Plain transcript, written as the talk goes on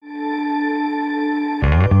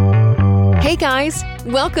Hey guys,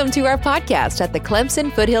 welcome to our podcast at the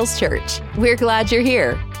Clemson Foothills Church. We're glad you're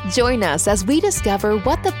here. Join us as we discover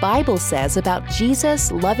what the Bible says about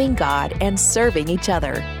Jesus loving God and serving each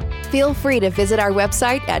other. Feel free to visit our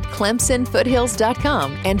website at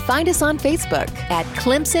clemsonfoothills.com and find us on Facebook at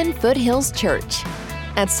Clemson Foothills Church.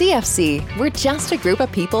 At CFC, we're just a group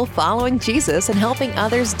of people following Jesus and helping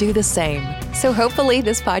others do the same. So hopefully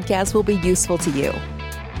this podcast will be useful to you.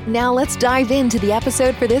 Now let's dive into the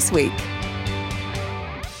episode for this week.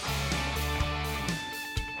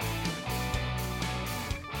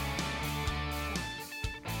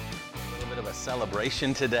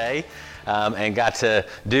 Celebration today and got to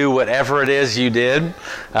do whatever it is you did.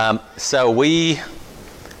 So we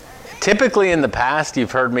typically in the past,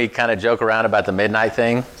 you've heard me kind of joke around about the midnight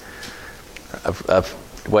thing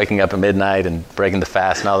of waking up at midnight and breaking the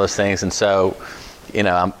fast and all those things. And so, you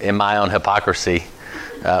know, I'm in my own hypocrisy,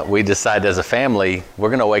 we decided as a family, we're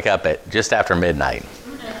going to wake up at just after midnight.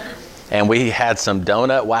 And we had some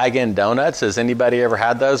Donut Wagon donuts. Has anybody ever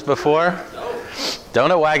had those before?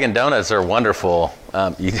 Donut Wagon donuts are wonderful.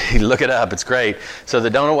 You look it up, it's great. So the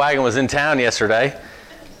Donut Wagon was in town yesterday.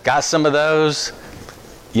 Got some of those.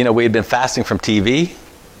 You know, we had been fasting from TV,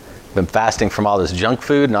 been fasting from all this junk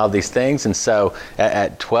food and all these things. And so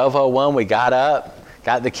at 12:01, we got up,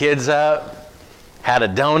 got the kids up, had a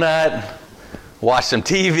donut, watched some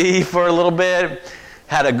TV for a little bit,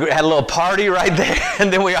 had a little party right there,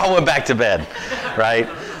 and then we all went back to bed, right?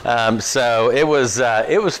 So it was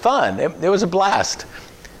fun. It was a blast.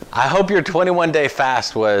 I hope your 21-day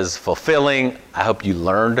fast was fulfilling. I hope you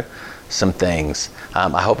learned some things.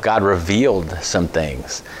 I hope God revealed some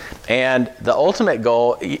things. And the ultimate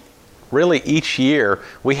goal, really each year,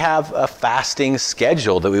 we have a fasting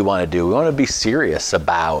schedule that we want to do. We want to be serious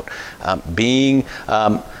about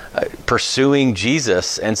pursuing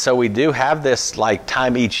Jesus. And so we do have this like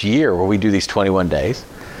time each year where we do these 21 days.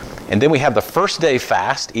 And then we have the first day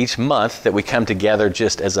fast each month that we come together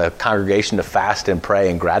just as a congregation to fast and pray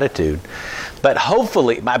in gratitude. But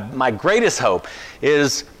hopefully, my greatest hope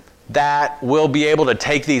is that we'll be able to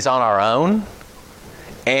take these on our own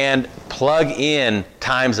and plug in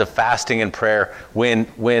times of fasting and prayer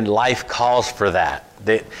when life calls for that.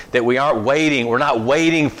 That we aren't waiting, we're not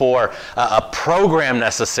waiting for a program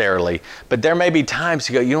necessarily, but there may be times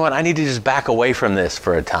you go, you know what, I need to just back away from this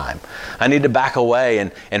for a time. I need to back away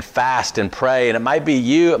and fast and pray, and it might be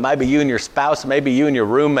you and your spouse, it may be you and your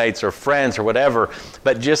roommates or friends or whatever,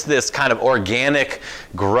 but just this kind of organic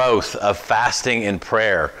growth of fasting and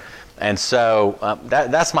prayer. And so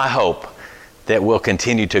that's my hope, that we'll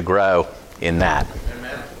continue to grow in that.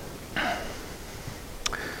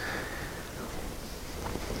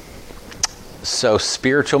 So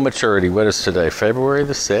spiritual maturity, what is today? February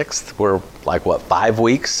the 6th. We're like, 5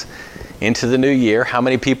 weeks into the new year. How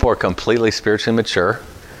many people are completely spiritually mature?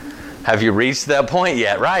 Have you reached that point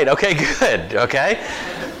yet? Right, okay, good, okay.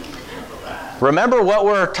 Remember what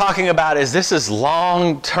we're talking about this is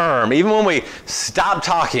long term. Even when we stop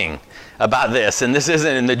talking about this, and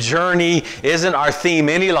the journey isn't our theme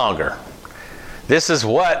any longer. This is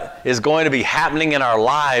what is going to be happening in our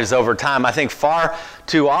lives over time. I think far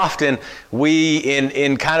too often we,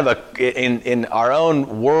 in our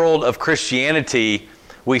own world of Christianity,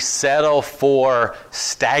 we settle for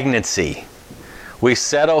stagnancy. We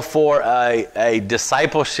settle for a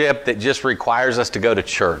discipleship that just requires us to go to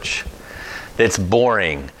church. That's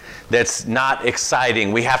boring. That's not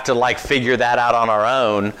exciting. We have to figure that out on our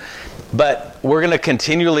own. But we're going to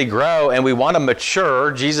continually grow and we want to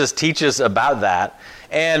mature. Jesus teaches about that.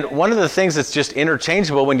 And one of the things that's just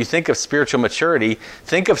interchangeable when you think of spiritual maturity,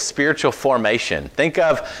 think of spiritual formation. Think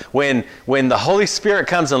of when the Holy Spirit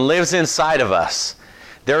comes and lives inside of us.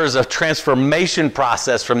 There is a transformation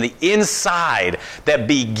process from the inside that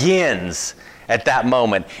begins at that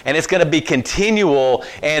moment. And it's going to be continual.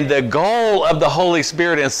 And the goal of the Holy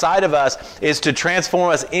Spirit inside of us is to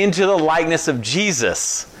transform us into the likeness of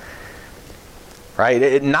Jesus.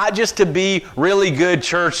 Right? Not just to be really good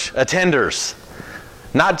church attenders.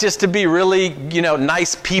 Not just to be really,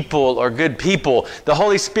 nice people or good people. The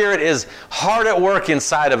Holy Spirit is hard at work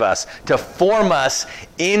inside of us to form us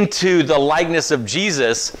into the likeness of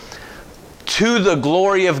Jesus to the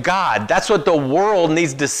glory of God. That's what the world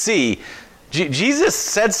needs to see. Jesus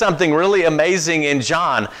said something really amazing in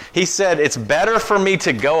John. He said, it's better for me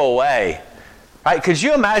to go away. Right? Could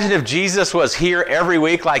you imagine if Jesus was here every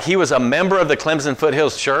week, like he was a member of the Clemson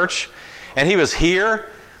Foothills Church, and he was here,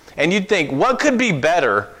 and you'd think, what could be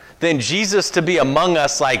better than Jesus to be among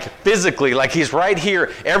us, physically, he's right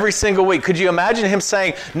here every single week? Could you imagine him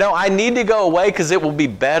saying, no, I need to go away because it will be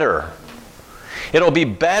better. It'll be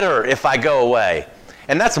better if I go away.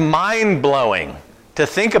 And that's mind-blowing to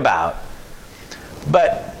think about.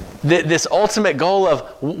 But this ultimate goal of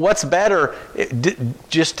what's better,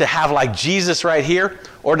 just to have like Jesus right here,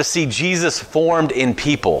 or to see Jesus formed in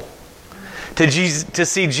people. To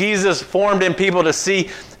see Jesus formed in people, to see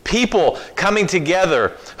people coming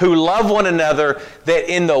together who love one another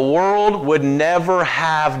that in the world would never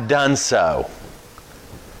have done so.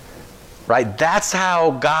 Right? That's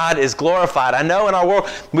how God is glorified. I know in our world,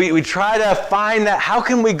 we try to find that, how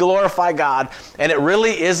can we glorify God? And it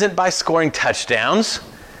really isn't by scoring touchdowns.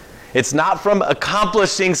 It's not from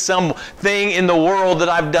accomplishing something in the world that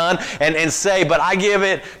I've done and say, but I give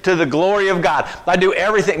it to the glory of God. I do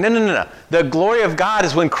everything. No. The glory of God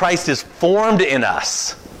is when Christ is formed in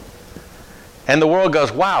us. And the world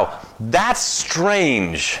goes, wow, that's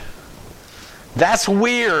strange. That's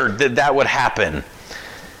weird that would happen.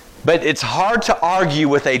 But it's hard to argue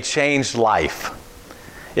with a changed life.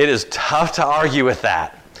 It is tough to argue with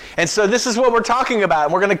that. And so this is what we're talking about.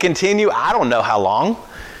 And we're going to continue, I don't know how long,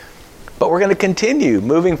 but we're going to continue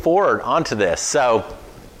moving forward onto this. So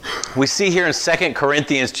we see here in 2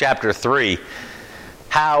 Corinthians chapter 3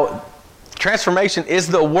 how transformation is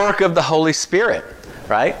the work of the Holy Spirit,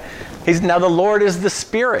 right? Now the Lord is the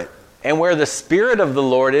Spirit. And where the Spirit of the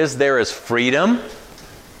Lord is, there is freedom.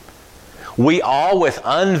 We all with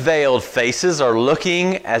unveiled faces are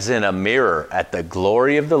looking as in a mirror at the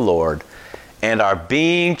glory of the Lord and are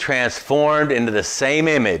being transformed into the same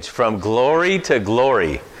image from glory to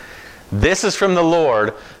glory. This is from the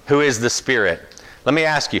Lord who is the Spirit. Let me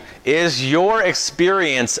ask you, is your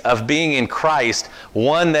experience of being in Christ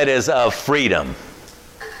one that is of freedom?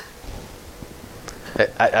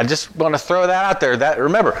 I just want to throw that out there.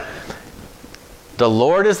 Remember, the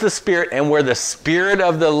Lord is the Spirit, and where the Spirit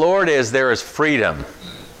of the Lord is, there is freedom.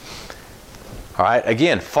 All right,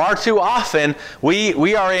 again, far too often,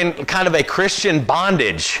 we are in kind of a Christian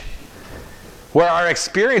bondage, where our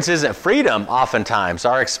experience isn't freedom oftentimes.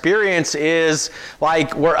 Our experience is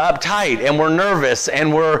like we're uptight, and we're nervous,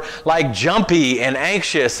 and we're like jumpy and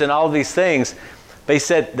anxious, and all these things. They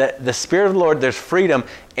said that the Spirit of the Lord, there's freedom,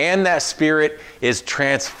 and that Spirit is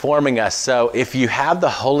transforming us. So if you have the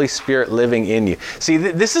Holy Spirit living in you. See,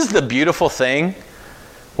 this is the beautiful thing.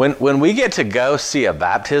 When we get to go see a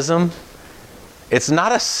baptism, it's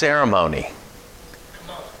not a ceremony.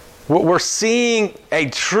 We're seeing a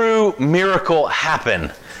true miracle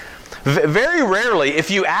happen. Very rarely, if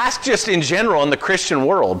you ask just in general in the Christian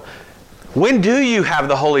world, when do you have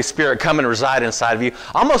the Holy Spirit come and reside inside of you?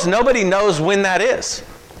 Almost nobody knows when that is.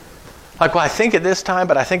 Like, well, I think at this time,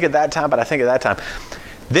 but I think at that time, but I think at that time.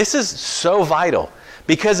 This is so vital,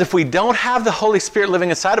 because if we don't have the Holy Spirit living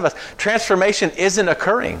inside of us, transformation isn't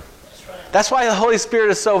occurring. That's why the Holy Spirit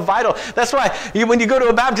is so vital. That's why when you go to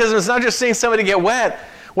a baptism, it's not just seeing somebody get wet.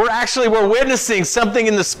 We're witnessing something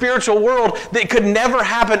in the spiritual world that could never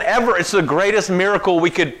happen ever. It's the greatest miracle we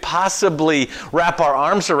could possibly wrap our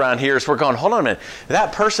arms around here. Is we're going, hold on a minute.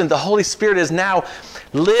 That person, the Holy Spirit is now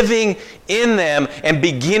living in them and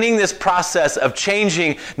beginning this process of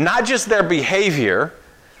changing not just their behavior.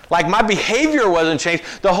 Like my behavior wasn't changed.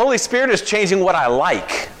 The Holy Spirit is changing what I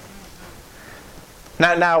like.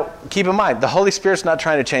 Now, keep in mind, the Holy Spirit's not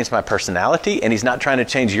trying to change my personality, and He's not trying to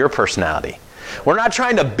change your personality. We're not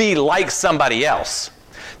trying to be like somebody else.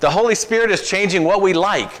 The Holy Spirit is changing what we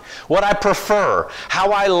like, what I prefer,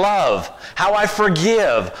 how I love, how I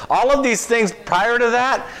forgive. All of these things prior to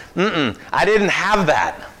that, I didn't have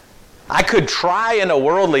that. I could try in a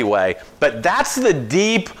worldly way, but that's the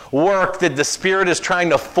deep work that the Spirit is trying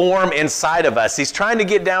to form inside of us. He's trying to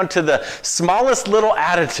get down to the smallest little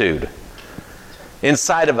attitude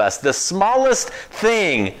inside of us, the smallest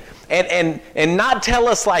thing. And not tell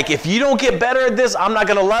us like, if you don't get better at this, I'm not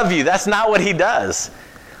going to love you. That's not what He does.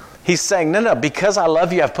 He's saying, no, because I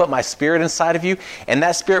love you, I've put my Spirit inside of you, and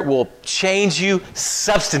that Spirit will change you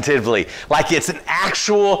substantively, like it's an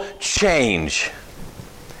actual change.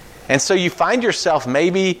 And so you find yourself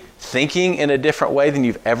maybe thinking in a different way than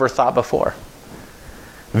you've ever thought before.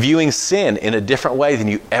 Viewing sin in a different way than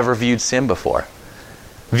you ever viewed sin before.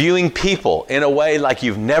 Viewing people in a way like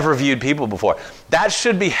you've never viewed people before. That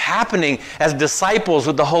should be happening as disciples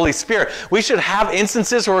with the Holy Spirit. We should have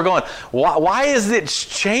instances where we're going, why is it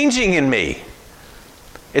changing in me?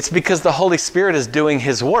 It's because the Holy Spirit is doing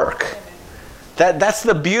His work. That's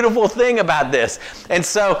the beautiful thing about this. And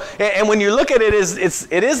so, and when you look at it,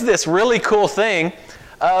 it is this really cool thing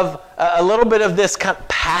of a little bit of this kind of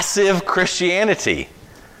passive Christianity.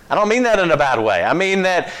 I don't mean that in a bad way. I mean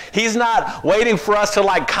that He's not waiting for us to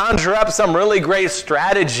like conjure up some really great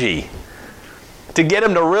strategy to get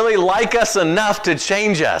Him to really like us enough to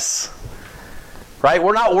change us. right?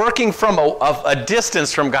 We're not working from a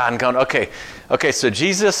distance from God and going, okay, so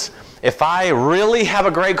Jesus, if I really have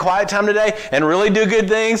a great quiet time today and really do good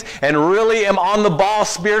things and really am on the ball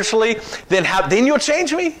spiritually, then you'll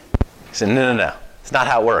change me? He said, no. It's not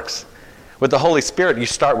how it works. With the Holy Spirit, you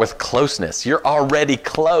start with closeness. You're already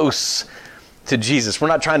close to Jesus. We're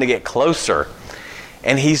not trying to get closer.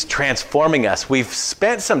 And he's transforming us. We've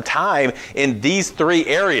spent some time in these 3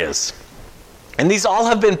 areas. And these all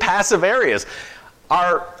have been passive areas.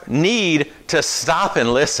 Our need to stop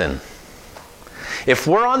and listen. If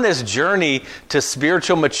we're on this journey to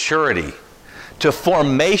spiritual maturity, to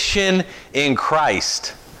formation in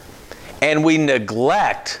Christ, and we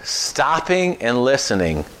neglect stopping and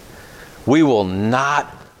listening, we will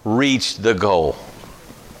not reach the goal.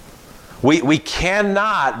 We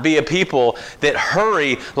cannot be a people that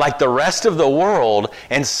hurry like the rest of the world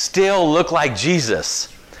and still look like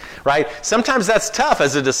Jesus, right? Sometimes that's tough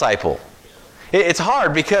as a disciple. It's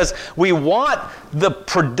hard because we want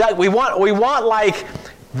we want like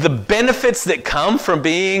the benefits that come from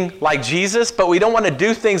being like Jesus, but we don't want to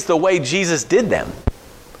do things the way Jesus did them.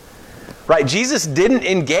 Right? Jesus didn't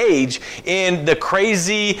engage in the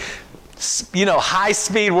crazy,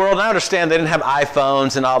 high-speed world. And I understand they didn't have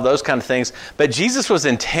iPhones and all those kind of things, but Jesus was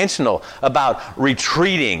intentional about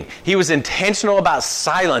retreating. He was intentional about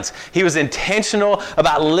silence. He was intentional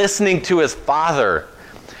about listening to his Father.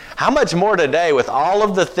 How much more today with all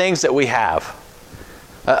of the things that we have?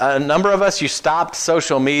 A number of us, you stopped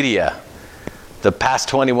social media the past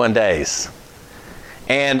 21 days.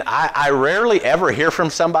 And I rarely ever hear from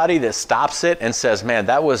somebody that stops it and says, man,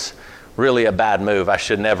 that was really a bad move. I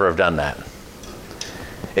should never have done that.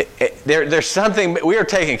 There's something we are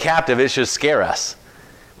taken captive. It should scare us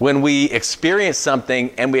when we experience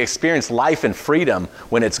something and we experience life and freedom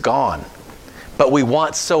when it's gone. But we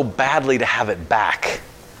want so badly to have it back.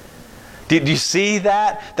 Did you see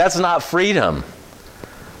that? That's not freedom.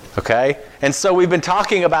 Okay? And so we've been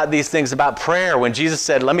talking about these things about prayer when Jesus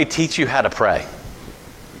said, let me teach you how to pray.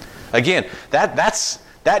 Again,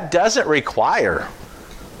 that doesn't require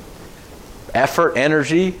effort,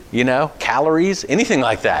 energy, calories, anything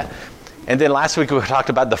like that. And then last week we talked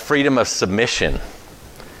about the freedom of submission.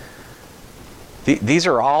 These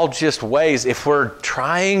are all just ways, if we're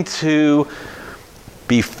trying to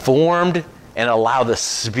be formed and allow the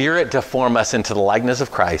Spirit to form us into the likeness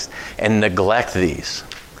of Christ and neglect these,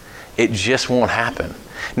 it just won't happen.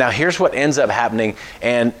 Now, here's what ends up happening,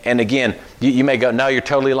 and again, you may go, no, you're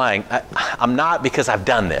totally lying. I'm not, because I've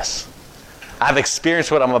done this. I've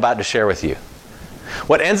experienced what I'm about to share with you.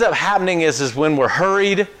 What ends up happening is when we're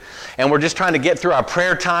hurried, and we're just trying to get through our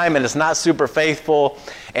prayer time, and it's not super faithful,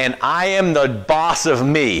 and I am the boss of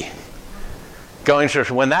me going to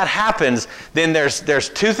church. When that happens, then there's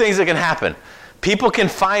 2 things that can happen. People can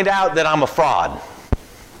find out that I'm a fraud.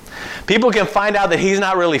 People can find out that he's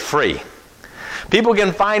not really free. People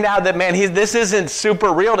can find out that, man, this isn't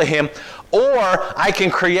super real to him. Or I can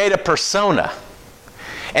create a persona.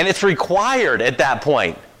 And it's required at that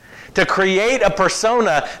point to create a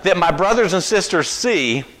persona that my brothers and sisters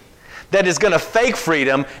see that is going to fake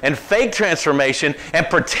freedom and fake transformation and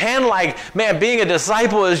pretend like, man, being a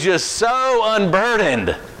disciple is just so unburdened.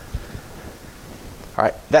 All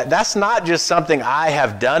right, that's not just something I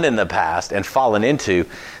have done in the past and fallen into.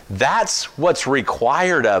 That's what's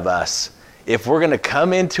required of us if we're going to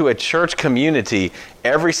come into a church community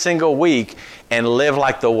every single week and live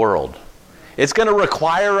like the world. It's going to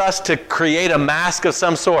require us to create a mask of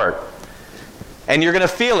some sort. And you're going to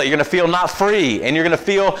feel it. You're going to feel not free. And you're going to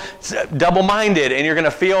feel double-minded. And you're going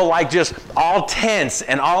to feel like just all tense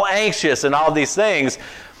and all anxious and all these things.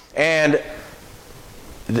 And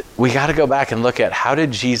we got to go back and look at, how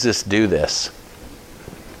did Jesus do this?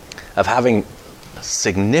 Of having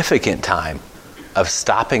significant time of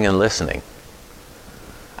stopping and listening.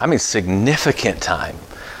 I mean, significant time.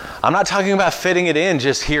 I'm not talking about fitting it in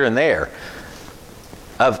just here and there.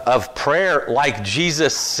 Of prayer like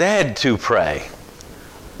Jesus said to pray.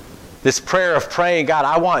 This prayer of praying, God,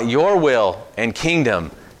 I want your will and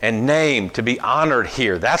kingdom and name to be honored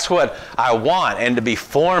here. That's what I want, and to be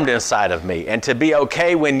formed inside of me, and to be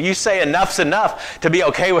okay when you say enough's enough, to be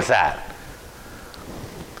okay with that.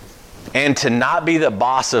 And to not be the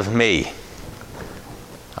boss of me.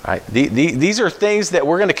 All right. These are things that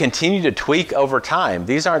we're going to continue to tweak over time.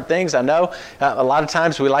 These aren't things, I know, a lot of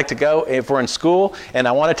times we like to go, if we're in school, and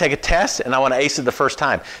I want to take a test, and I want to ace it the first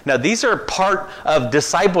time. Now, these are part of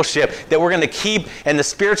discipleship that we're going to keep, and the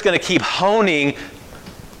Spirit's going to keep honing,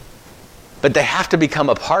 but they have to become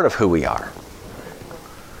a part of who we are.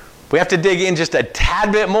 We have to dig in just a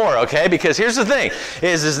tad bit more, okay? Because here's the thing,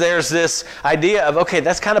 is there's this idea of, okay,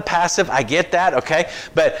 that's kind of passive, I get that, okay?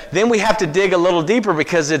 But then we have to dig a little deeper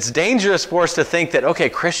because it's dangerous for us to think that, okay,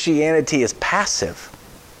 Christianity is passive.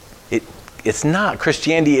 It's not.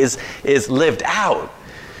 Christianity is lived out.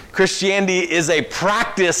 Christianity is a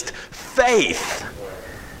practiced faith.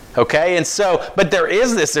 Okay, and so, but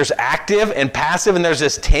there's active and passive, and there's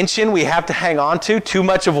this tension we have to hang on to. Too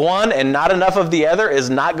much of one and not enough of the other is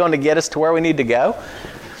not going to get us to where we need to go.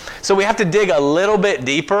 So we have to dig a little bit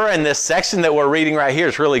deeper, and this section that we're reading right here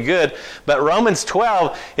is really good. But Romans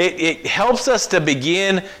 12, it helps us to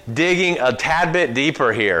begin digging a tad bit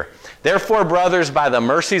deeper here. Therefore, brothers, by the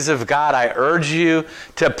mercies of God, I urge you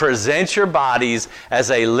to present your bodies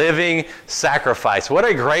as a living sacrifice. What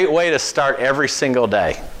a great way to start every single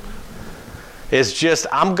day. It's just,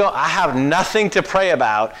 I have nothing to pray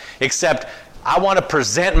about except I want to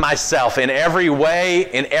present myself in every way,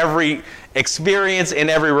 in every experience, in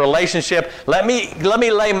every relationship. Let me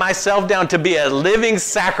lay myself down to be a living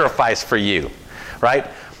sacrifice for you, right?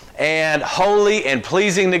 And holy and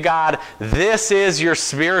pleasing to God. This is your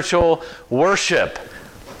spiritual worship.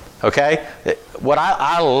 Okay? What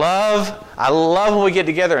I love when we get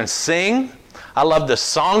together and sing. I love the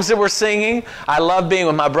songs that we're singing. I love being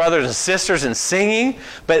with my brothers and sisters and singing.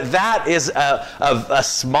 But that is a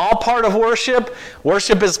small part of worship.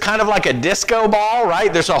 Worship is kind of like a disco ball,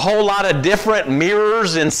 right? There's a whole lot of different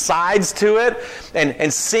mirrors and sides to it.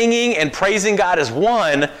 And singing and praising God is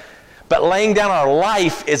one. But laying down our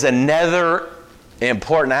life is another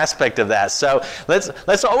important aspect of that. So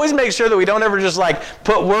let's always make sure that we don't ever just like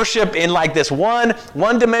put worship in like this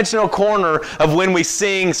one-dimensional corner of when we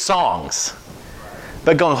sing songs.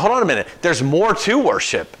 But going, hold on a minute, there's more to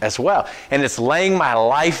worship as well. And it's laying my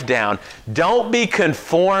life down. Don't be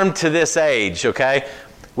conformed to this age, okay?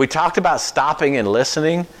 We talked about stopping and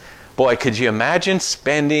listening. Boy, could you imagine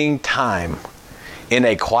spending time in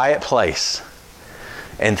a quiet place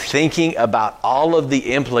and thinking about all of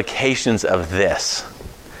the implications of this?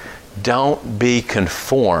 Don't be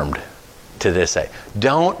conformed to this age.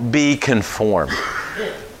 Don't be conformed.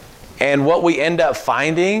 And what we end up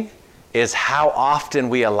finding is how often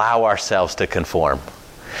we allow ourselves to conform.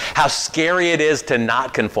 How scary it is to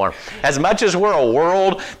not conform. As much as we're a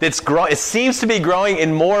world that's growing, it seems to be growing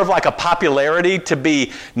in more of like a popularity to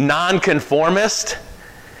be nonconformist.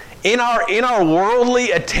 In our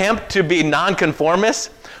worldly attempt to be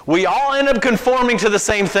nonconformist, we all end up conforming to the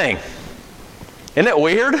same thing. Isn't it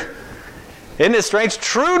weird? Isn't it strange?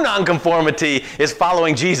 True nonconformity is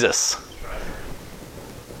following Jesus.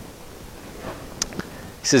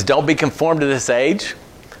 He says, don't be conformed to this age,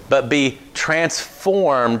 but be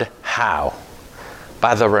transformed. How?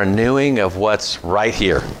 By the renewing of what's right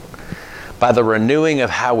here. By the renewing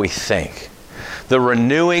of how we think. The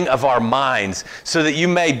renewing of our minds, so that you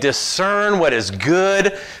may discern what is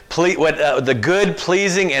good, the good,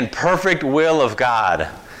 pleasing, and perfect will of God.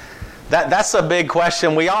 That's a big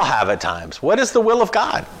question we all have at times. What is the will of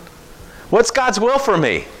God? What's God's will for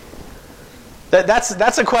me?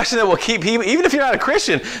 That's a question that will keep people, even if you're not a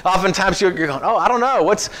Christian, oftentimes you're going, oh, I don't know,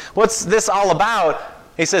 what's this all about?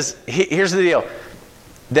 He says, here's the deal,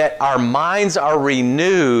 that our minds are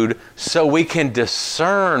renewed so we can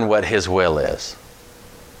discern what His will is.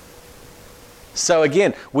 So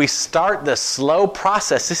again, we start the slow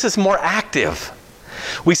process. This is more active.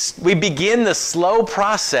 We begin the slow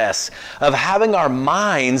process of having our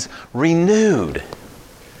minds renewed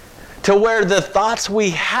to where the thoughts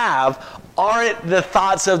we have aren't the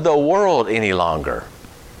thoughts of the world any longer.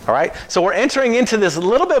 All right? So we're entering into this a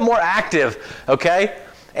little bit more active, okay?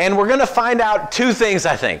 And we're going to find out two things,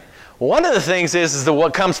 I think. One of the things is that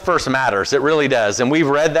what comes first matters. It really does. And we've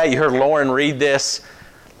read that. You heard Lauren read this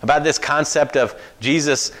about this concept of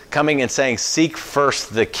Jesus coming and saying, seek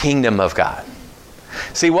first the kingdom of God.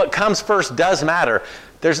 See, what comes first does matter.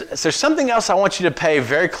 There's something else I want you to pay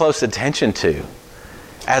very close attention to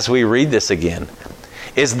as we read this again,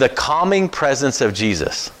 is the calming presence of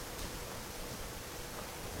Jesus.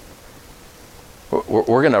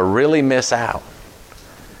 We're going to really miss out.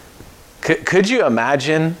 Could you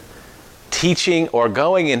imagine teaching or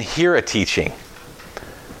going and hear a teaching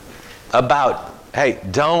about, hey,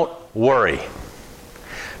 don't worry.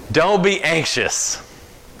 Don't be anxious.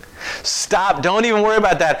 Stop. Don't even worry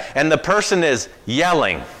about that. And the person is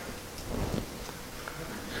yelling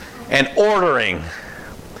and ordering.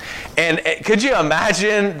 And could you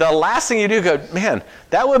imagine the last thing you do, go, man,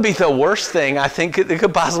 that would be the worst thing I think that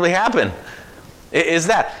could possibly happen. Is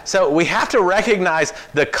that. So we have to recognize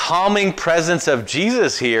the calming presence of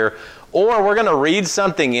Jesus here, or we're going to read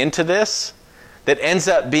something into this that ends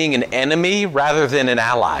up being an enemy rather than an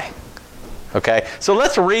ally. Okay, so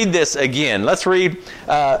let's read this again. Let's read,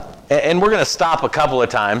 and we're going to stop a couple of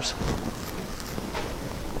times.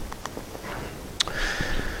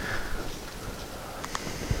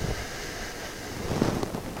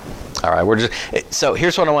 All right, so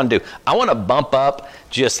here's what I want to do. I want to bump up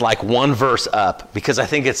just like one verse up because I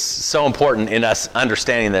think it's so important in us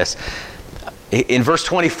understanding this. In verse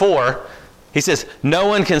 24, he says, no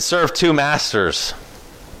one can serve two masters.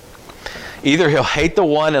 Either he'll hate the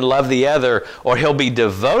one and love the other, or he'll be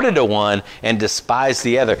devoted to one and despise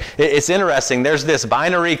the other. It's interesting. There's this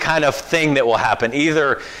binary kind of thing that will happen.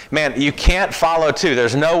 Either, man, you can't follow two.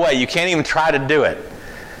 There's no way. You can't even try to do it.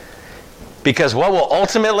 Because what will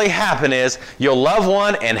ultimately happen is you'll love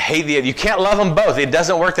one and hate the other. You can't love them both. It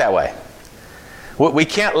doesn't work that way. We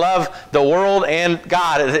can't love the world and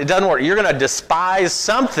God. It doesn't work. You're going to despise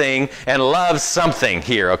something and love something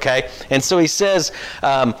here, okay? And so he says,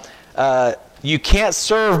 you can't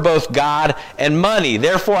serve both God and money.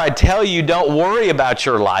 Therefore, I tell you, don't worry about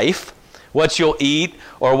your life, what you'll eat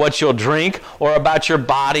or what you'll drink, or about your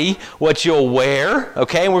body, what you'll wear,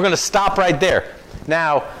 okay? And we're going to stop right there.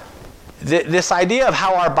 Now, this idea of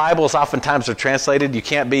how our Bibles oftentimes are translated, you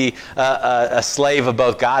can't be a slave of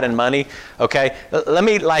both God and money, okay? Let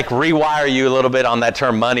me rewire you a little bit on that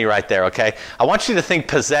term money right there, okay? I want you to think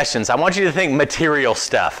possessions. I want you to think material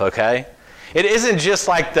stuff, okay? It isn't just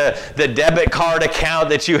like the debit card account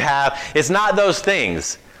that you have. It's not those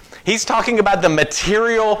things. He's talking about the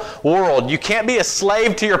material world. You can't be a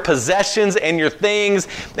slave to your possessions and your things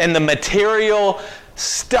and the material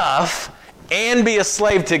stuff and be a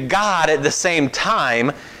slave to God at the same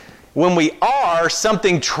time. When we are,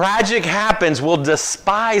 something tragic happens. We'll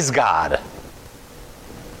despise God.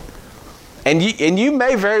 And you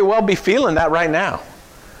may very well be feeling that right now.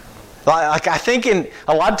 Like I think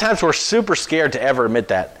a lot of times we're super scared to ever admit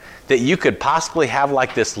that you could possibly have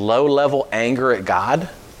like this low-level anger at God.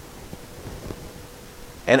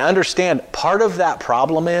 And understand, part of that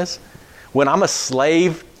problem is when I'm a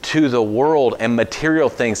slave to the world and material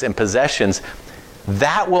things and possessions,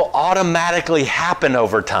 that will automatically happen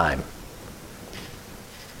over time.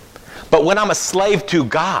 But when I'm a slave to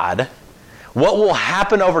God, what will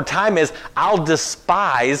happen over time is I'll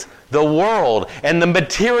despise the world and the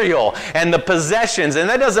material and the possessions. And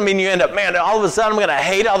that doesn't mean you end up, man, all of a sudden I'm going to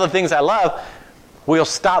hate all the things I love. We'll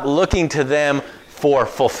stop looking to them for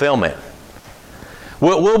fulfillment.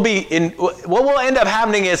 What will end up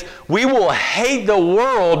happening is we will hate the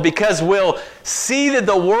world because we'll see that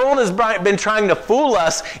the world has been trying to fool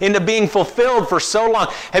us into being fulfilled for so long.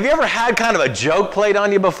 Have you ever had kind of a joke played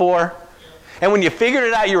on you before? And when you figured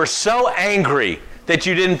it out, you were so angry that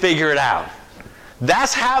you didn't figure it out.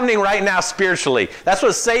 That's happening right now spiritually. That's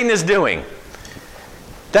what Satan is doing.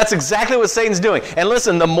 That's exactly what Satan's doing. And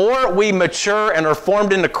listen, the more we mature and are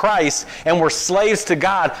formed into Christ and we're slaves to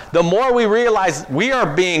God, the more we realize we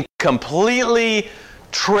are being completely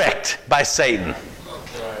tricked by Satan.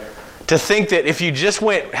 To think that if you just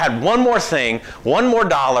had one more thing, one more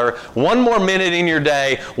dollar, one more minute in your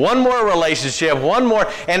day, one more relationship, one more,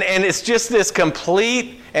 and it's just this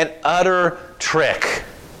complete and utter trick.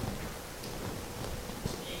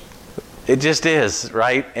 It just is,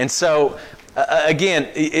 right? And so, again,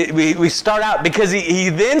 we start out because he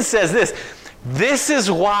then says this. This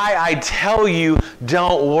is why I tell you,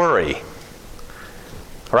 don't worry.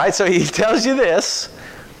 All right, so he tells you this.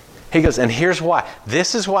 He goes, and here's why.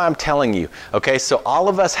 This is why I'm telling you. Okay, so all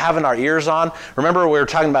of us having our ears on, remember we were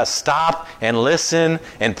talking about stop and listen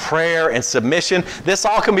and prayer and submission. This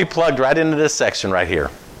all can be plugged right into this section right here.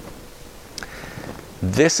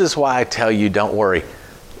 This is why I tell you, don't worry.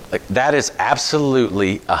 Like, that is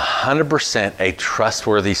absolutely 100% a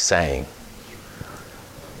trustworthy saying.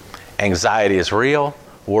 Anxiety is real.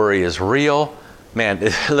 Worry is real. Man,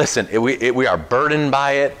 listen, we are burdened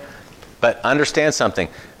by it. But understand something.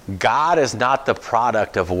 God is not the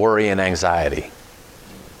product of worry and anxiety.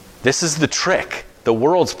 This is the trick the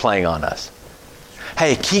world's playing on us.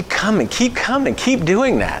 Hey, keep coming, keep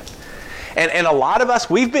doing that. And a lot of us,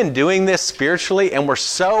 we've been doing this spiritually, and we're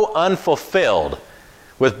so unfulfilled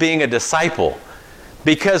with being a disciple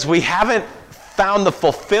because we haven't found the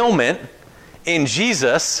fulfillment in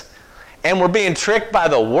Jesus, and we're being tricked by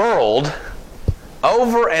the world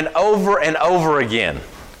over and over and over again.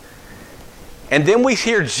 And then we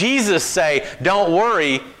hear Jesus say, don't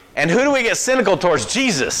worry, and who do we get cynical towards?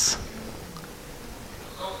 Jesus.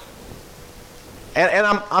 And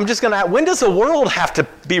I'm just going to ask, when does the world have to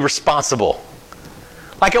be responsible?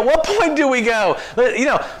 Like, at what point do we go? You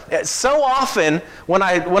know, so often when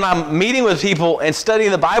I'm meeting with people and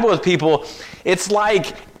studying the Bible with people, it's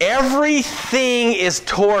like everything is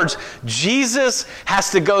towards Jesus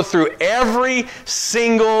has to go through every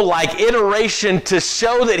single like iteration to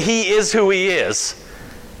show that he is who he is.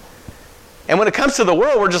 And when it comes to the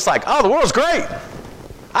world, we're just like, oh, the world's great.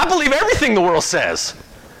 I believe everything the world says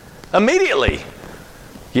immediately.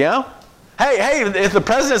 You know? Hey, if the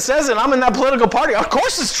president says it, I'm in that political party, of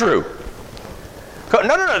course it's true.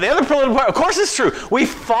 No, the other political party, of course it's true. We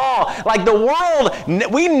fall, like the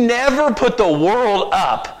world, we never put the world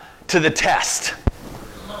up to the test.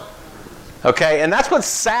 Okay, and that's what's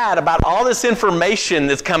sad about all this information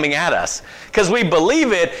that's coming at us. Because we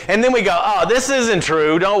believe it, and then we go, oh, this isn't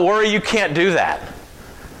true, don't worry, you can't do that.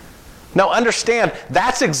 No, understand,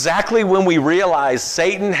 that's exactly when we realize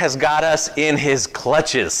Satan has got us in his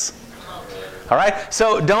clutches. All right?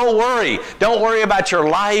 So don't worry. Don't worry about your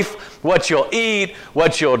life, what you'll eat,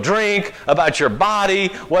 what you'll drink, about your body,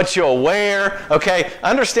 what you'll wear. Okay?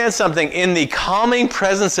 Understand something. In the calming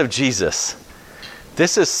presence of Jesus,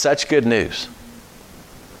 this is such good news.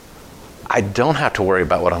 I don't have to worry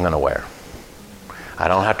about what I'm going to wear. I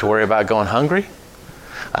don't have to worry about going hungry.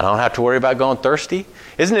 I don't have to worry about going thirsty.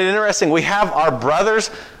 Isn't it interesting? We have our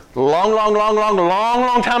brothers long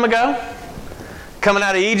time ago coming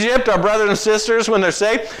out of Egypt, our brothers and sisters, when they're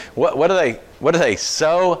saved, what are they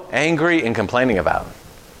so angry and complaining about?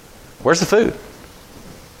 Where's the food?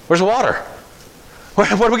 Where's the water?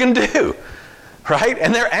 What are we going to do? Right?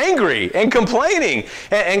 And they're angry and complaining.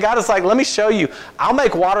 And God is like, let me show you. I'll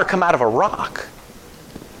make water come out of a rock.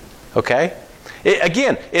 Okay?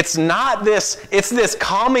 Again, it's not this, it's this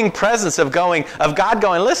calming presence of God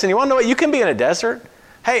going, listen, you want to know what? You can be in a desert.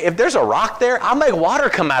 Hey, if there's a rock there, I'll make water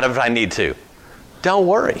come out of it if I need to. Don't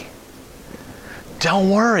worry.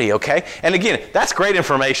 Don't worry, okay? And again, that's great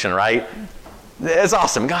information, right? It's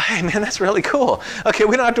awesome. Go, hey, man, that's really cool. Okay,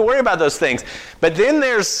 we don't have to worry about those things. But then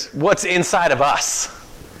there's what's inside of us,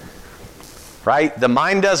 right? The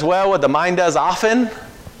mind does well what the mind does often.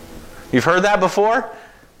 You've heard that before?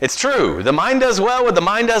 It's true. The mind does well what the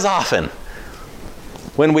mind does often.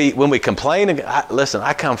 When we complain, listen,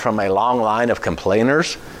 I come from a long line of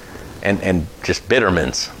complainers and just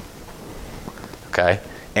bittermans. Okay?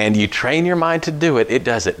 And you train your mind to do it, it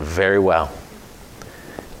does it very well.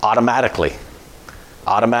 Automatically.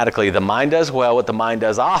 The mind does well what the mind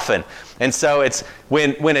does often. And so it's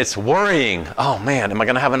when it's worrying, oh man, am I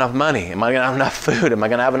going to have enough money? Am I going to have enough food? Am I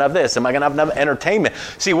going to have enough this? Am I going to have enough entertainment?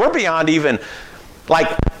 See, we're beyond even, like,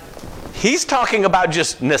 he's talking about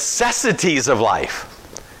just necessities of life.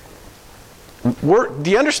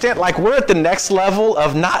 Do you understand? Like, we're at the next level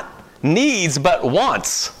of not needs, but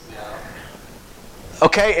wants.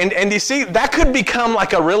 Okay, and you see, that could become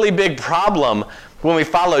like a really big problem when we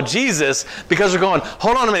follow Jesus, because we're going,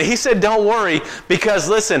 hold on a minute, he said don't worry, because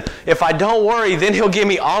listen, if I don't worry, then he'll give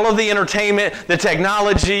me all of the entertainment, the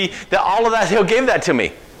technology, all of that, he'll give that to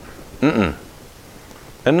me. No.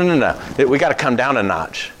 We got to come down a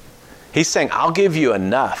notch. He's saying, I'll give you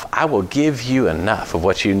enough. I will give you enough of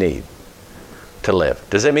what you need to live.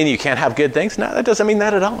 Does that mean you can't have good things? No, that doesn't mean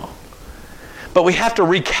that at all. But we have to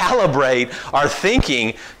recalibrate our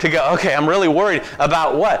thinking to go, okay, I'm really worried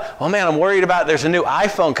about what? Well, man, I'm worried about there's a new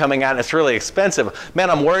iPhone coming out and it's really expensive. Man,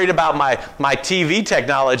 I'm worried about my TV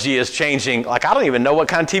technology is changing. Like, I don't even know what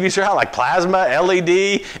kind of TVs are out, like plasma,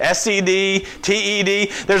 LED, SCD,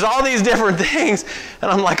 TED. There's all these different things. And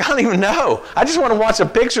I'm like, I don't even know. I just want to watch a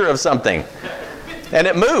picture of something and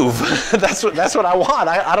it move. That's what I want.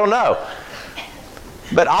 I don't know.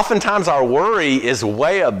 But oftentimes our worry is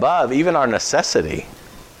way above even our necessity.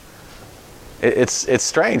 It's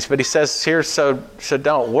strange, but he says here, so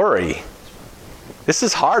don't worry. This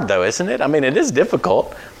is hard though, isn't it? I mean, it is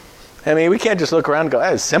difficult. I mean, we can't just look around and go,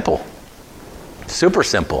 hey, it's simple. Super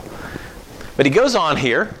simple. But he goes on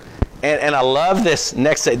here, and I love this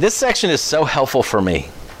next section. This section is so helpful for me.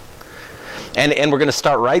 And we're going to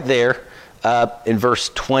start right there in verse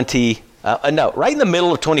 20. Right in the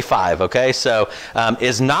middle of 25, okay? So,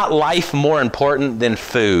 is not life more important than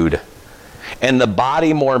food, and the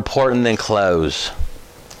body more important than clothes?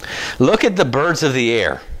 Look at the birds of the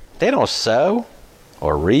air. They don't sow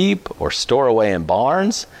or reap or store away in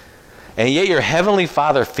barns, and yet your heavenly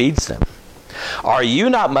Father feeds them. Are you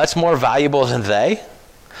not much more valuable than they?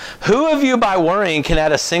 Who of you by worrying can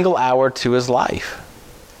add a single hour to his life?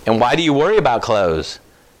 And why do you worry about clothes?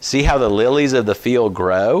 See how the lilies of the field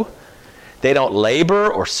grow? They don't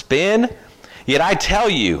labor or spin. Yet I tell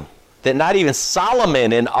you that not even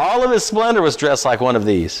Solomon in all of his splendor was dressed like one of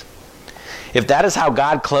these. If that is how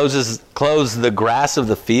God clothes the grass of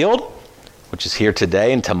the field, which is here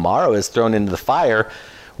today and tomorrow is thrown into the fire,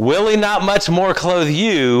 will he not much more clothe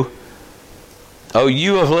you, O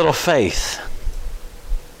you of little faith?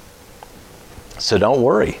 So don't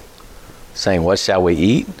worry, saying, what shall we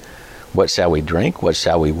eat? What shall we drink? What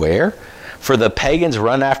shall we wear? For the pagans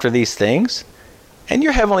run after these things, and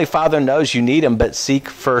your heavenly Father knows you need them, but seek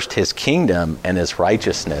first his kingdom and his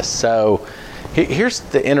righteousness. So here's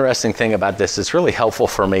the interesting thing about this. It's really helpful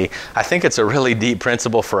for me. I think it's a really deep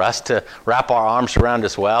principle for us to wrap our arms around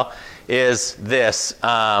as well, is this.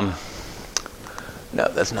 No,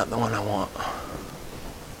 that's not the one I want.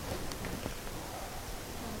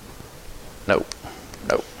 Nope.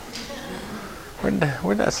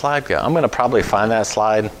 Where'd that slide go? I'm going to probably find that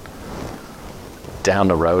slide down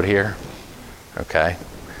the road here. Okay.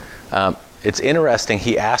 It's interesting.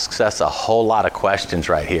 He asks us a whole lot of questions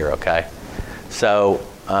right here. Okay. So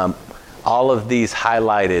all of these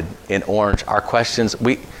highlighted in orange are questions.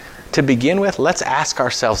 To begin with, let's ask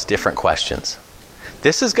ourselves different questions.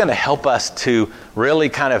 This is going to help us to really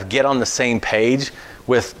kind of get on the same page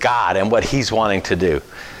with God and what he's wanting to do.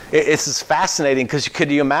 It's fascinating because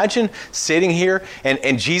could you imagine sitting here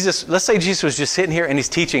and Jesus, let's say Jesus was just sitting here and he's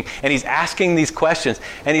teaching and he's asking these questions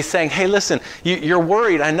and he's saying, hey, listen, you're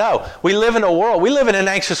worried. I know. We live in an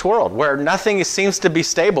anxious world where nothing seems to be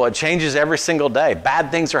stable. It changes every single day.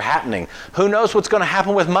 Bad things are happening. Who knows what's going to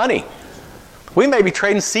happen with money? We may be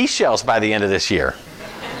trading seashells by the end of this year.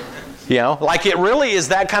 You know, like it really is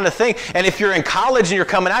that kind of thing. And if you're in college and you're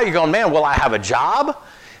coming out, you're going, man, will I have a job?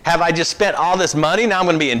 Have I just spent all this money? Now I'm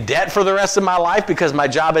going to be in debt for the rest of my life because my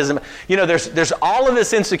job isn't, there's all of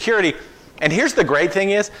this insecurity. And here's the great thing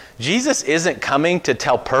is, Jesus isn't coming to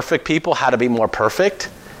tell perfect people how to be more perfect.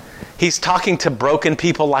 He's talking to broken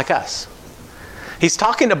people like us. He's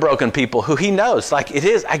talking to broken people who he knows, like it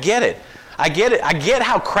is, I get it. I get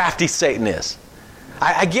how crafty Satan is.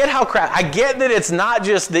 I get that it's not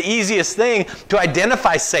just the easiest thing to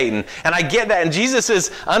identify Satan. And I get that. And Jesus is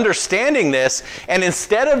understanding this. And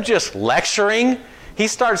instead of just lecturing, he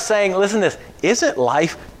starts saying, listen to this, isn't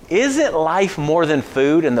life more than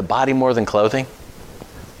food and the body more than clothing?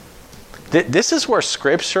 This is where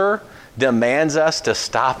Scripture demands us to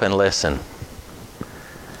stop and listen.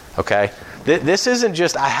 Okay? This isn't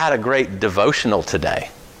just, I had a great devotional today.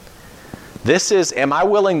 This is, am I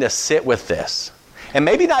willing to sit with this? And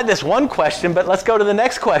maybe not this one question, but let's go to the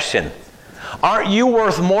next question. Aren't you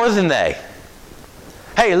worth more than they?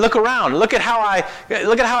 Hey, look around. Look at how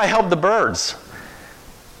I help the birds.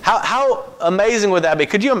 How amazing would that be?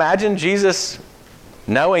 Could you imagine Jesus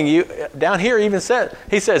knowing you? Down here he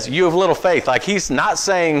says, you have little faith. Like he's not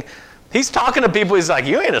saying, he's talking to people, he's like,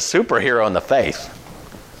 you ain't a superhero in the faith.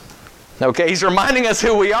 Okay, he's reminding us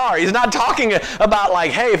who we are. He's not talking about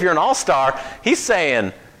like, hey, if you're an all-star. He's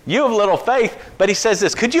saying, you have little faith, but he says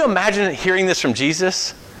this. Could you imagine hearing this from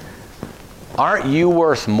Jesus? Aren't you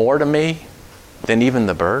worth more to me than even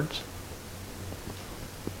the birds?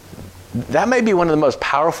 That may be one of the most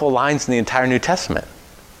powerful lines in the entire New Testament.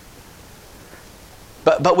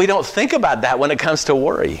 But we don't think about that when it comes to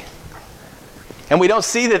worry. And we don't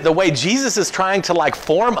see that the way Jesus is trying to like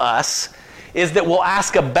form us is that we'll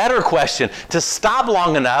ask a better question to stop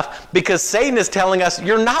long enough because Satan is telling us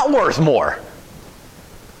you're not worth more.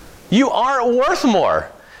 You aren't worth more.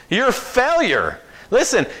 You're a failure.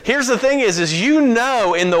 Listen, here's the thing is in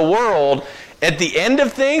the world, at the end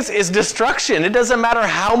of things is destruction. It doesn't matter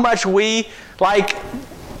how much we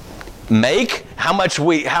make, how much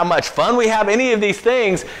fun we have, any of these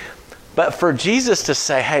things. But for Jesus to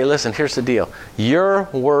say, hey, listen, here's the deal. You're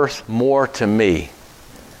worth more to me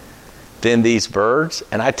than these birds,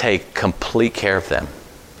 and I take complete care of them.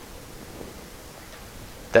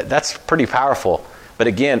 That's pretty powerful. But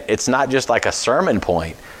again, it's not just like a sermon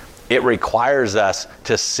point. It requires us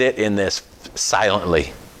to sit in this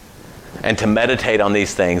silently and to meditate on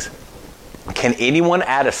these things. Can anyone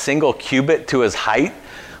add a single cubit to his height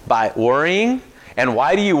by worrying? And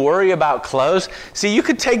why do you worry about clothes? See, you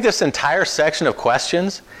could take this entire section of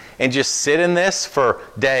questions and just sit in this for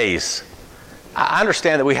days. I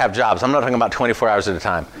understand that we have jobs. I'm not talking about 24 hours at a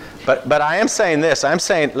time. But I am saying this. I'm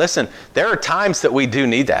saying, listen, there are times that we do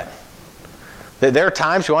need that. There are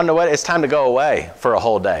times, you want to know what? It's time to go away for a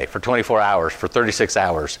whole day, for 24 hours, for 36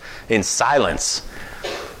 hours, in silence.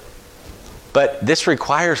 But this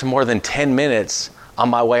requires more than 10 minutes on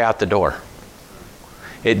my way out the door.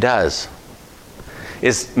 It does.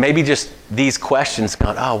 Is maybe just these questions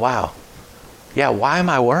going, oh, wow. Yeah, why am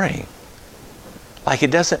I worrying? Like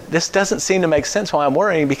this doesn't seem to make sense why I'm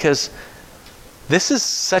worrying because this is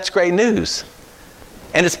such great news.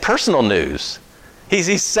 And it's personal news.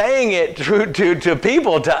 He's saying it to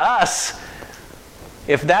people, to us,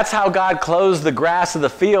 if that's how God clothes the grass of the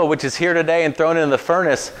field, which is here today and thrown into the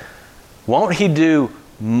furnace, won't he do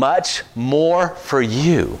much more for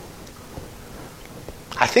you?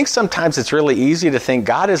 I think sometimes it's really easy to think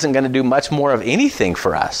God isn't going to do much more of anything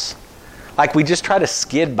for us. Like we just try to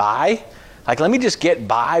skid by. Like, let me just get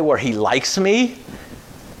by where he likes me.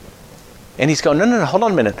 And he's going, no, hold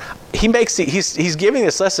on a minute. He's giving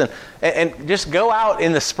this lesson. And just go out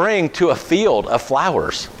in the spring to a field of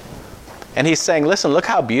flowers. And he's saying, listen, look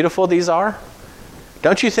how beautiful these are.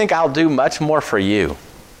 Don't you think I'll do much more for you?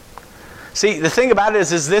 See, the thing about it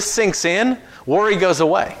is, as this sinks in, worry goes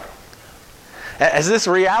away. As this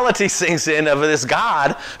reality sinks in of this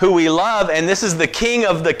God who we love, and this is the King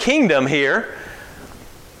of the kingdom here,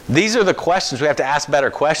 these are the questions. We have to ask better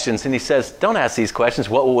questions. And he says, don't ask these questions.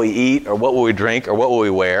 What will we eat, or what will we drink, or what will we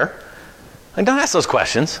wear? Like, don't ask those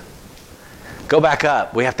questions. Go back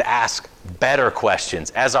up. We have to ask better questions.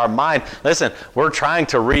 As our mind, listen, we're trying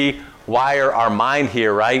to rewire our mind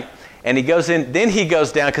here, right? And he goes in, then he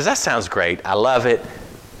goes down, because that sounds great. I love it.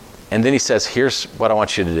 And then he says, here's what I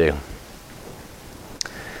want you to do.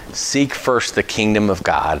 Seek first the kingdom of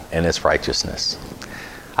God and its righteousness.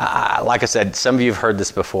 Like I said, some of you have heard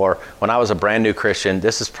this before. When I was a brand new Christian,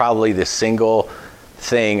 this is probably the single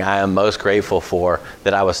thing I am most grateful for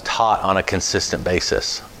that I was taught on a consistent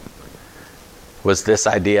basis. Was this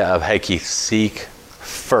idea of, hey Keith, seek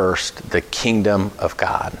first the kingdom of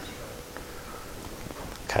God.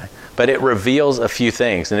 Okay. But it reveals a few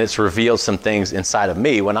things, and it's revealed some things inside of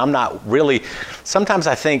me when I'm not really, sometimes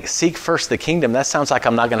I think, seek first the kingdom, that sounds like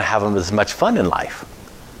I'm not going to have as much fun in life.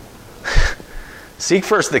 Seek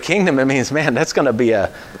first the kingdom, it means, man, that's going to be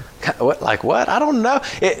like what? I don't know.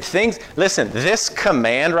 Listen, this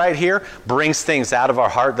command right here brings things out of our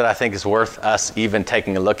heart that I think is worth us even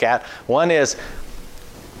taking a look at. One is,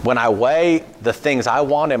 when I weigh the things I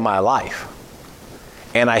want in my life,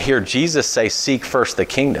 and I hear Jesus say, seek first the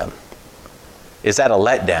kingdom, is that a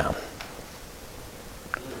letdown?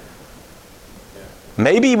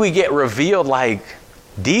 Maybe we get revealed, like,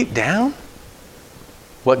 deep down,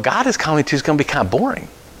 what God is calling to is going to be kind of boring.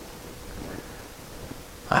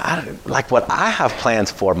 Like what I have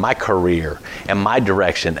plans for, my career and my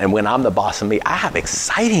direction, and when I'm the boss of me, I have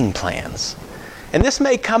exciting plans. And this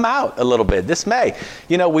may come out a little bit. This may.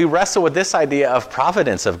 We wrestle with this idea of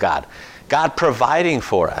providence of God. God providing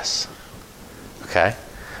for us. Okay?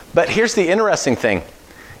 But here's the interesting thing,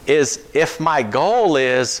 is if my goal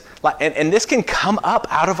is, and this can come up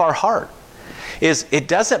out of our heart, is it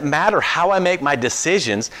doesn't matter how I make my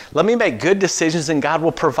decisions. Let me make good decisions and God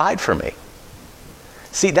will provide for me.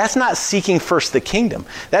 See, that's not seeking first the kingdom.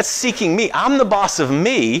 That's seeking me. I'm the boss of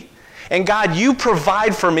me, and God, you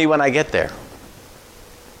provide for me when I get there.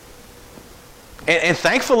 And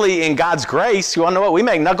thankfully, in God's grace, you want to know what? We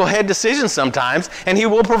make knucklehead decisions sometimes, and he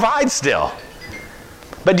will provide still.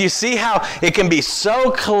 But do you see how it can be so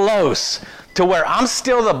close to where I'm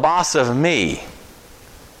still the boss of me?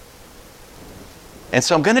 And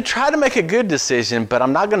so I'm going to try to make a good decision, but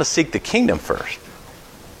I'm not going to seek the kingdom first.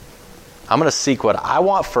 I'm going to seek what I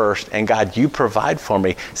want first, and God, you provide for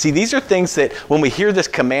me. See, these are things that when we hear this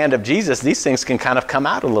command of Jesus, these things can kind of come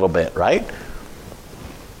out a little bit, right?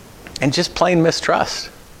 And just plain mistrust.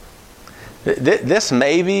 This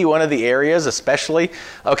may be one of the areas, especially,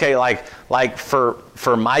 okay, like for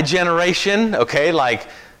my generation, okay, like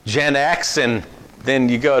Gen X, and then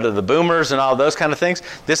you go to the boomers and all those kind of things.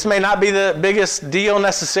 This may not be the biggest deal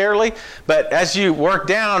necessarily, but as you work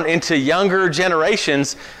down into younger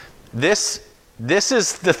generations, this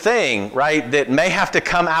is the thing, right, that may have to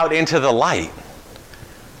come out into the light.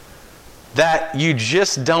 That you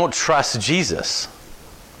just don't trust Jesus.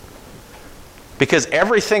 Because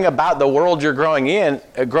everything about the world you're growing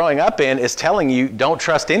up in is telling you don't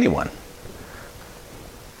trust anyone.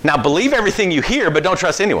 Now believe everything you hear, but don't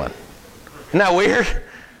trust anyone. Isn't that weird?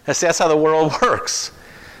 That's how the world works.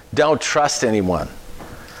 Don't trust anyone.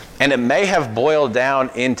 And it may have boiled down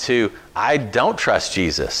into, I don't trust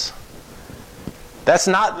Jesus. That's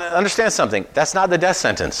not, understand something, that's not the death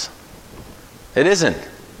sentence. It isn't.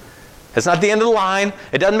 It's not the end of the line.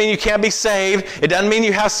 It doesn't mean you can't be saved. It doesn't mean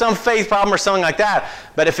you have some faith problem or something like that.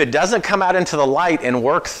 But if it doesn't come out into the light and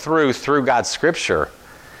work through God's scripture,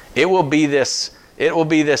 it will be this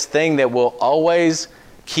thing that will always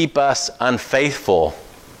keep us unfaithful,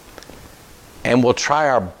 and we'll try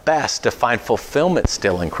our best to find fulfillment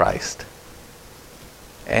still in Christ.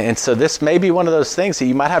 And so this may be one of those things that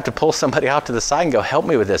you might have to pull somebody out to the side and go, help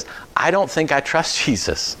me with this. I don't think I trust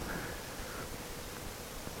Jesus.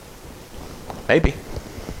 Maybe.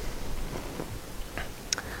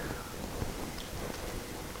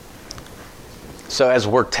 So as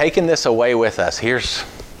we're taking this away with us, here's,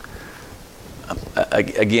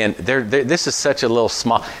 again, this is such a little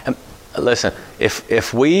small. Listen,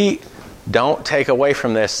 if we don't take away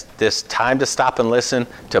from this time to stop and listen,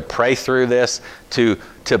 to pray through this, to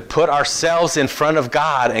put ourselves in front of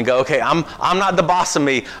God and go, okay, I'm not the boss of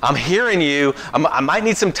me. I'm hearing you. I might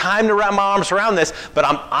need some time to wrap my arms around this, but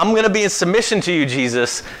I'm going to be in submission to you,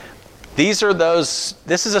 Jesus. This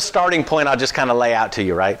is a starting point I'll just kind of lay out to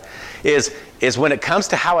you, right? Is when it comes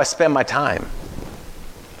to how I spend my time,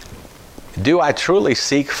 do I truly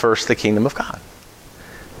seek first the kingdom of God?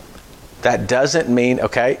 That doesn't mean,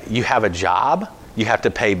 okay, you have a job, you have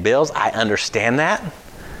to pay bills. I understand that.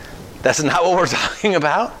 That's not what we're talking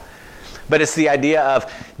about. But it's the idea of,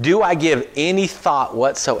 do I give any thought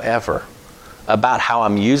whatsoever about how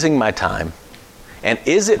I'm using my time? And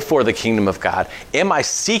is it for the kingdom of God? Am I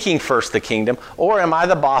seeking first the kingdom? Or am I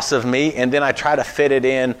the boss of me and then I try to fit it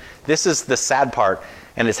in? This is the sad part,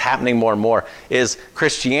 and it's happening more and more, is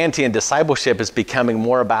Christianity and discipleship is becoming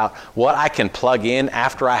more about what I can plug in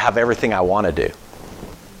after I have everything I want to do.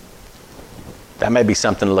 That may be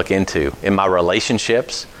something to look into in my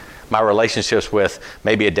relationships with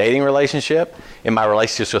maybe a dating relationship, in my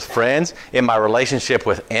relationships with friends, in my relationship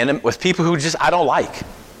with people who just I don't like.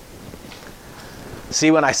 See,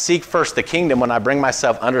 when I seek first the kingdom, when I bring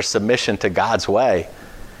myself under submission to God's way,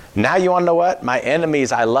 now you want to know what? My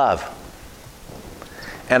enemies I love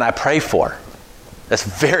and I pray for. That's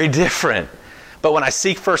very different. But when I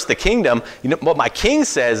seek first the kingdom, you know what my king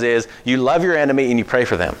says is, you love your enemy and you pray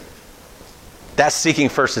for them. That's seeking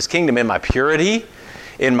first his kingdom in my purity,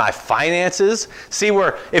 in my finances. See,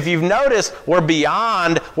 if you've noticed, we're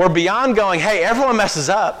beyond going, hey, everyone messes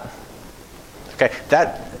up. Okay,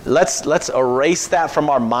 let's erase that from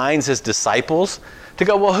our minds as disciples to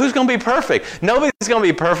go, well, who's going to be perfect? Nobody's going to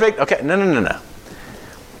be perfect. Okay, no.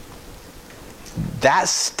 That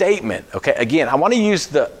statement, okay, again, I want to use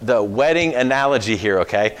the wedding analogy here,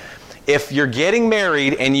 okay? If you're getting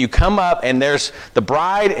married and you come up and there's the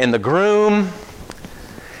bride and the groom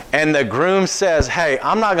says, hey,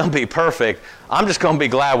 I'm not going to be perfect. I'm just going to be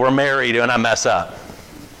glad we're married when I mess up.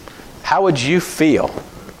 How would you feel?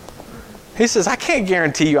 He says, I can't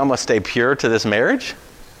guarantee you I'm going to stay pure to this marriage.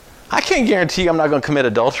 I can't guarantee you I'm not going to commit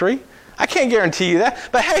adultery. I can't guarantee you that.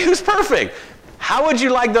 But hey, who's perfect? How would you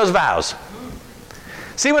like those vows?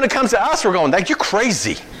 See, when it comes to us, we're going, like, you're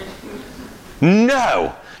crazy.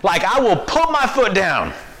 No. Like, I will put my foot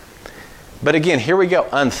down. But again, here we go.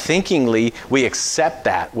 Unthinkingly, we accept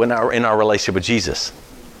that in our relationship with Jesus.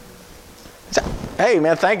 So, hey,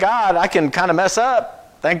 man, thank God I can kind of mess up.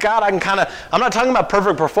 Thank God I'm not talking about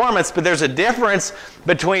perfect performance, but there's a difference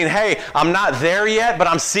between, hey, I'm not there yet, but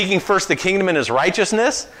I'm seeking first the kingdom and his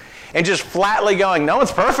righteousness, and just flatly going, no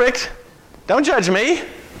one's perfect. Don't judge me.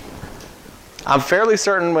 I'm fairly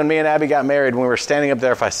certain when me and Abby got married, when we were standing up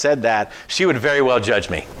there, if I said that, she would very well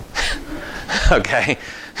judge me. Okay?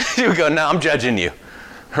 She would go, no, I'm judging you.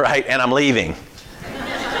 Right? And I'm leaving.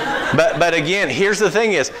 But again, here's the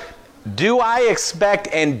thing is, do I expect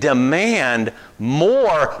and demand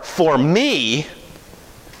more for me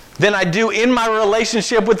than I do in my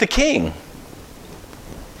relationship with the King?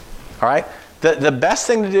 All right? The best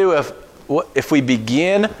thing to do if we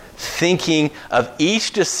begin thinking of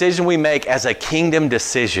each decision we make as a kingdom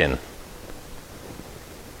decision.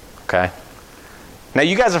 Okay? Now,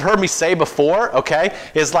 you guys have heard me say before, okay,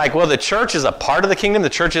 it's like, well, the church is a part of the kingdom. The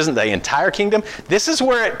church isn't the entire kingdom. This is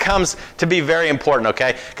where it comes to be very important,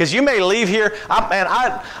 okay? Because you may leave here,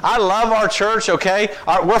 I love our church, okay?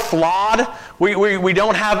 We're flawed. We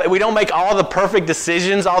don't make all the perfect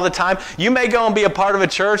decisions all the time. You may go and be a part of a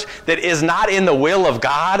church that is not in the will of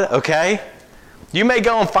God, okay? You may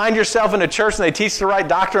go and find yourself in a church and they teach the right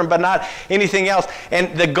doctrine, but not anything else.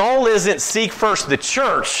 And the goal isn't seek first the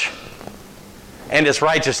church and its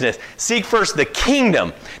righteousness. Seek first the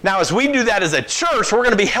kingdom. Now, as we do that as a church, we're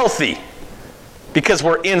going to be healthy because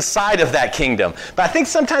we're inside of that kingdom. But I think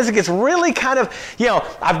sometimes it gets really kind of,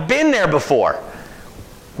 I've been there before.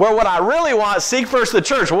 Where what I really want, seek first the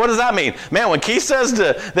church. Well, what does that mean? Man, when Keith says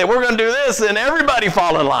that we're going to do this, then everybody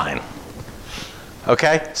fall in line.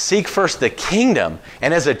 Okay? Seek first the kingdom.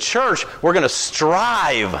 And as a church, we're going to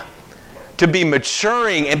strive to be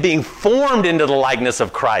maturing and being formed into the likeness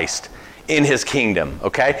of Christ in his kingdom,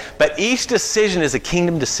 okay? But each decision is a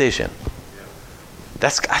kingdom decision. I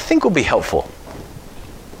think will be helpful.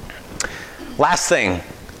 Last thing.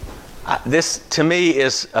 This, to me,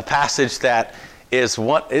 is a passage that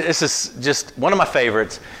this is just one of my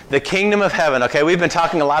favorites. The kingdom of heaven, okay? We've been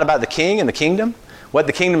talking a lot about the king and the kingdom, what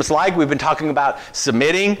the kingdom is like. We've been talking about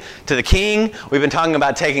submitting to the king. We've been talking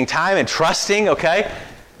about taking time and trusting, okay?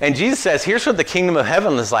 And Jesus says, here's what the kingdom of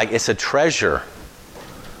heaven is like. It's a treasure.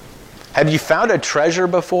 Have you found a treasure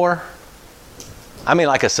before? I mean,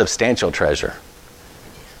 like a substantial treasure,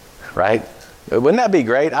 right? Wouldn't that be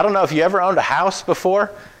great? I don't know if you ever owned a house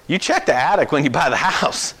before. You check the attic when you buy the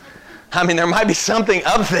house. I mean, there might be something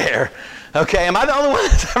up there. Okay, am I the only one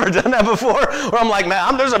that's ever done that before? Where I'm like,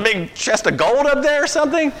 man, there's a big chest of gold up there or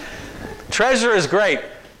something? Treasure is great.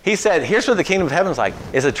 He said, here's what the kingdom of heaven is like.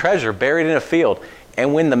 It's a treasure buried in a field.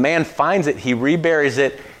 And when the man finds it, he reburies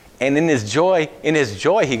it. And in his joy,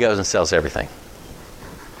 he goes and sells everything.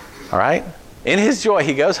 All right? In his joy,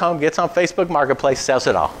 he goes home, gets on Facebook Marketplace, sells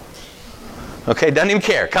it all. Okay, doesn't even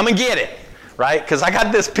care. Come and get it, right? Because I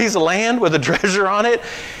got this piece of land with a treasure on it.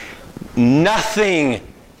 Nothing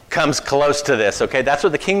comes close to this, okay? That's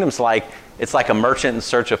what the kingdom's like. It's like a merchant in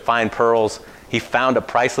search of fine pearls. He found a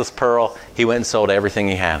priceless pearl. He went and sold everything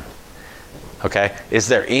he had. Okay? Is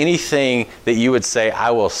there anything that you would say,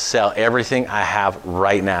 I will sell everything I have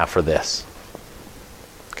right now for this?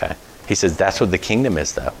 Okay? He says that's what the kingdom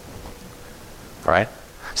is, though. All right?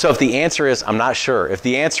 So if the answer is, I'm not sure. If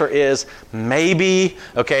the answer is, maybe,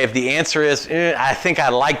 okay, if the answer is, I think I'd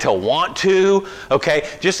like to want to, okay,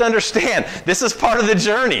 just understand, this is part of the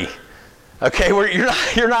journey. Okay, where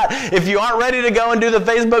you're not, if you aren't ready to go and do the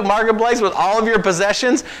Facebook Marketplace with all of your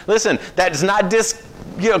possessions, listen, that's not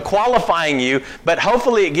qualifying you, but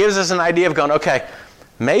hopefully it gives us an idea of going, okay,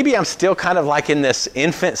 maybe I'm still kind of like in this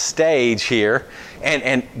infant stage here,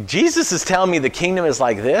 and Jesus is telling me the kingdom is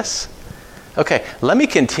like this. Okay, let me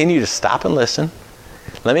continue to stop and listen.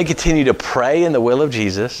 Let me continue to pray in the will of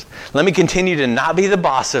Jesus. Let me continue to not be the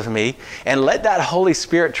boss of me, and let that Holy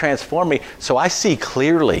Spirit transform me so I see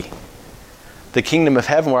clearly the kingdom of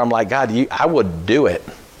heaven where I'm like, God, I would do it.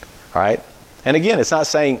 All right? And again, it's not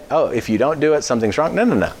saying, oh, if you don't do it, something's wrong. No.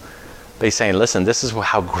 But he's saying, listen, this is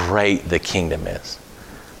how great the kingdom is.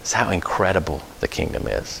 It's how incredible the kingdom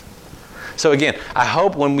is. So again, I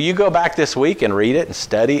hope when you go back this week and read it and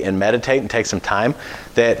study and meditate and take some time,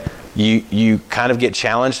 that you kind of get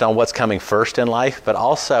challenged on what's coming first in life, but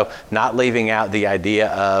also not leaving out the idea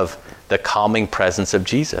of the calming presence of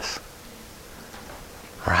Jesus.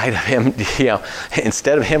 Right? Him,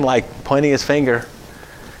 instead of him like pointing his finger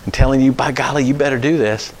and telling you, by golly, you better do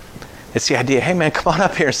this. It's the idea, hey man, come on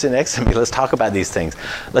up here and sit next to me. Let's talk about these things.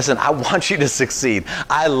 Listen, I want you to succeed.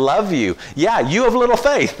 I love you. Yeah, you have little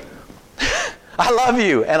faith. I love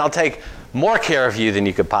you, and I'll take more care of you than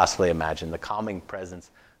you could possibly imagine. The calming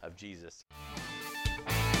presence of Jesus.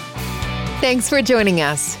 Thanks for joining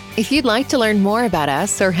us. If you'd like to learn more about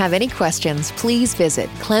us or have any questions, please visit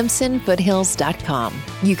ClemsonFoothills.com.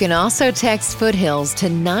 You can also text Foothills to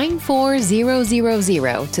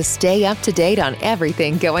 94000 to stay up to date on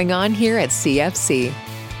everything going on here at CFC.